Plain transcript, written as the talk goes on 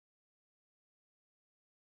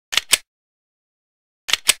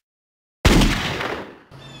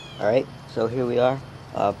Alright, so here we are,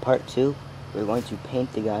 part 2. We're going to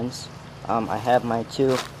paint the guns. I have my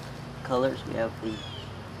two colors. We have the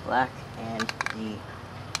black and the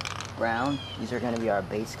brown. These are going to be our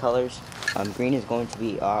base colors. Green is going to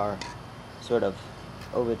be our sort of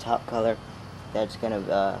over the top color. That's going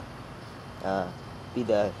to be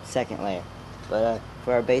the second layer. But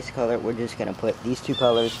for our base color, we're just going to put these two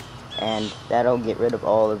colors, and that'll get rid of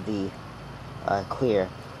all of the clear.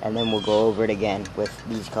 And then we'll go over it again with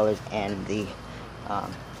these colors and the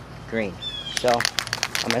green. So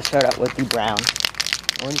I'm going to start out with the brown.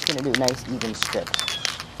 We're just going to do nice even strips.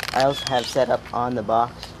 I also have set up on the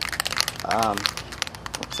box, I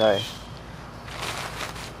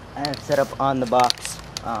have set up on the box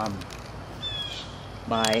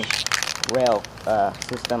my rail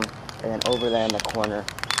system, and then over there in the corner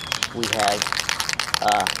we have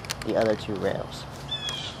the other two rails.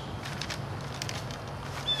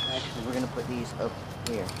 Actually, we're going to put these up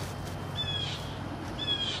here.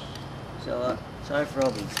 So, sorry for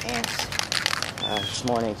all these ants. It's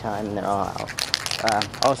morning time and they're all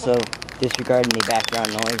out. Also, disregarding the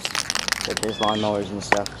background noise, such as lawnmowers and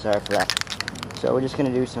stuff. Sorry for that. So, we're just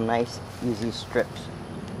going to do some nice, easy strips.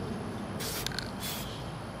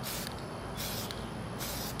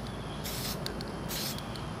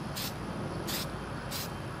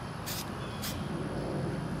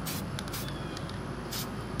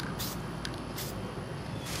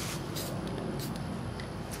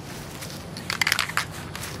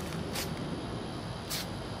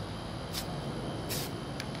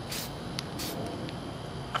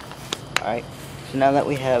 Alright, so now that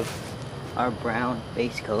we have our brown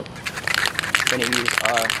base coat, we're going to use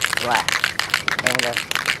our black. And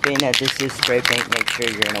being that this is spray paint, make sure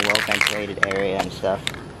you're in a well ventilated area and stuff.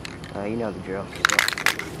 You know the drill. So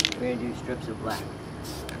we're going to do strips of black.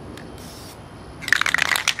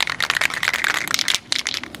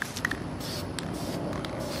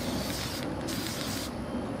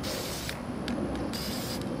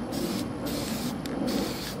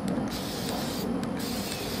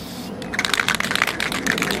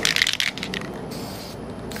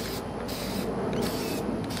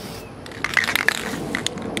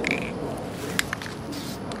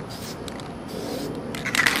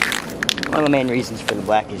 One of the main reasons for the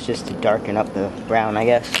black is just to darken up the brown, I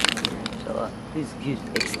guess. So, please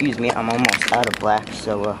excuse me, I'm almost out of black,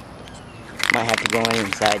 so might have to go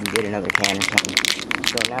inside and get another can or something.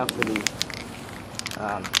 So now for the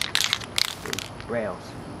rails.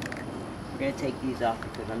 We're going to take these off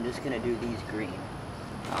because I'm just going to do these green.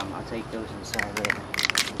 I'll take those inside later.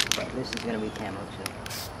 But this is going to be camo too.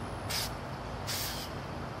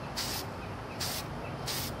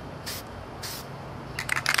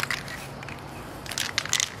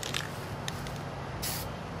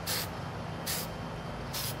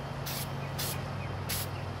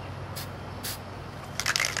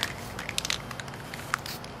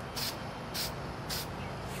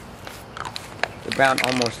 The brown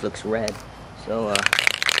almost looks red, so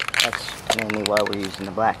that's mainly why we're using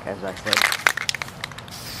the black, as I said.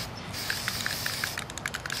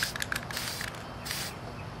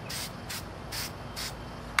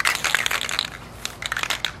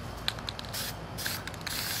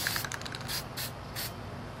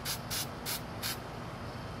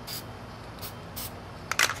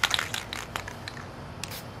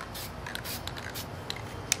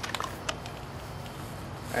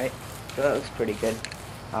 Alright, so that looks pretty good.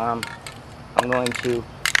 I'm going to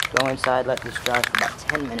go inside, let this dry for about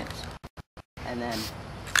 10 minutes, and then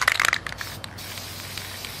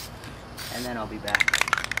I'll be back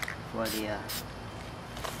for the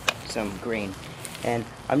some green. And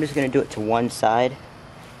I'm just going to do it to one side,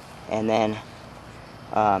 and then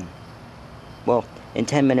well, in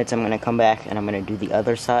 10 minutes I'm going to come back and I'm going to do the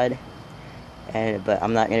other side, but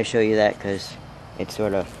I'm not going to show you that because it's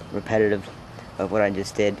sort of repetitive of what I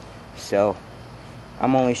just did. So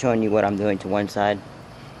I'm only showing you what I'm doing to one side,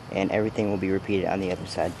 and everything will be repeated on the other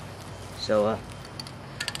side. So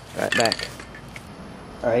right back.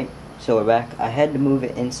 Alright, so we're back. I had to move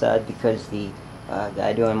it inside because the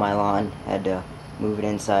guy doing my lawn had to move it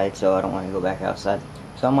inside, so I don't want to go back outside.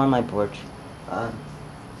 So I'm on my porch.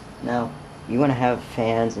 Now you want to have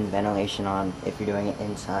fans and ventilation on if you're doing it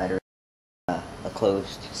inside or a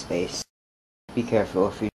closed space. Be careful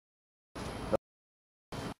if you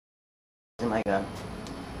my gun.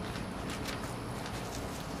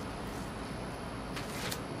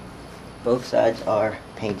 Both sides are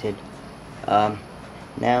painted.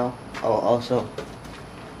 Now, also,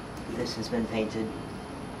 this has been painted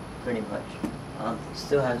pretty much.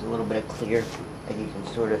 Still has a little bit of clear, like you can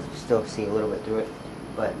sort of still see a little bit through it,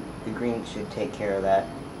 but the green should take care of that.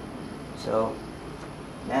 So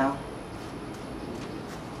Now,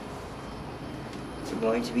 we're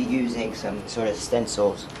going to be using some sort of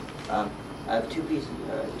stencils. I have two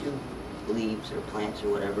leaves or plants or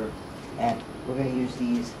whatever, and we're going to use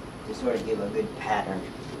these to sort of give a good pattern.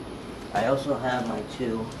 I also have my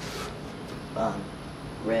two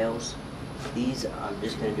rails. These I'm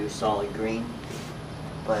just going to do solid green,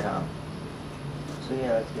 but so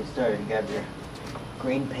yeah, let's get started. Grab your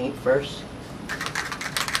green paint first,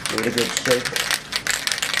 give it a good shake.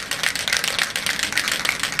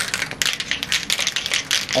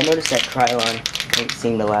 I noticed that Krylon paint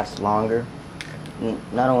seemed to last longer.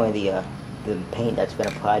 Not only the paint that's been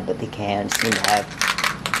applied, but the cans seem to have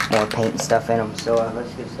more paint and stuff in them. So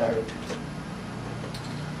let's get started.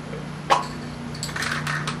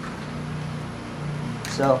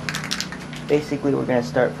 So basically, we're going to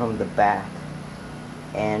start from the back,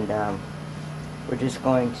 and we're just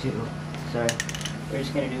going to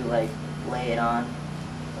do like lay it on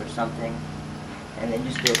or something, and then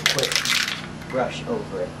just do a quick brush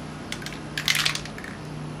over it.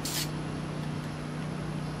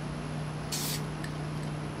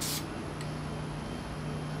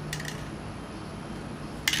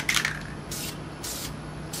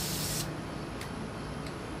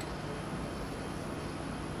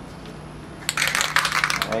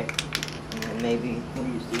 Alright, and then maybe we'll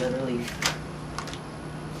use the other leaf.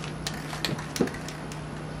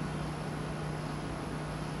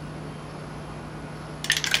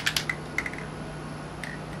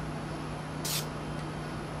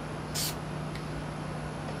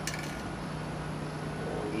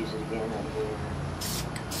 Use it again right here.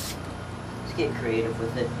 Let's get creative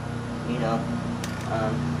with it, you know.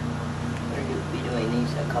 We're going to be doing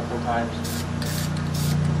these a couple times.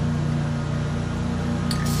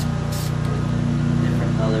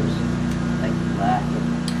 Different colors, like black.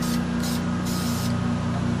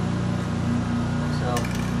 So,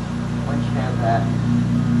 once you have that,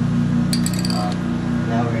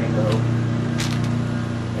 now we're going to go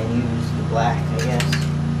and use the black, I guess.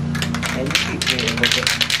 And just be creative with it.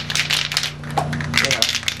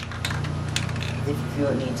 If you feel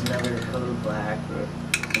it needs another coat of black or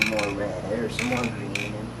some more red or some more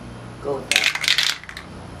green, and go with that.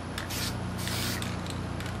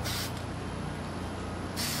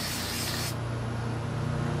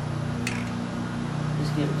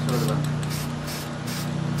 Just give it sort of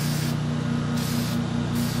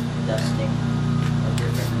a dusting of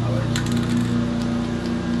different colors.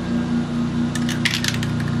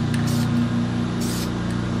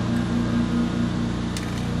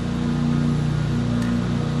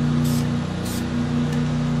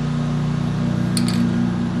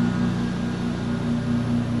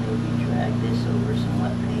 This over some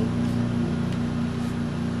wet paint.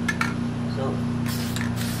 So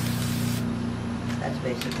that's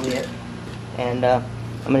basically it. And I'm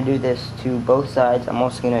going to do this to both sides. I'm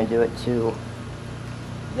also going to do it to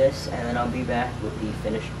this, and then I'll be back with the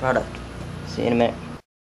finished product. See you in a minute.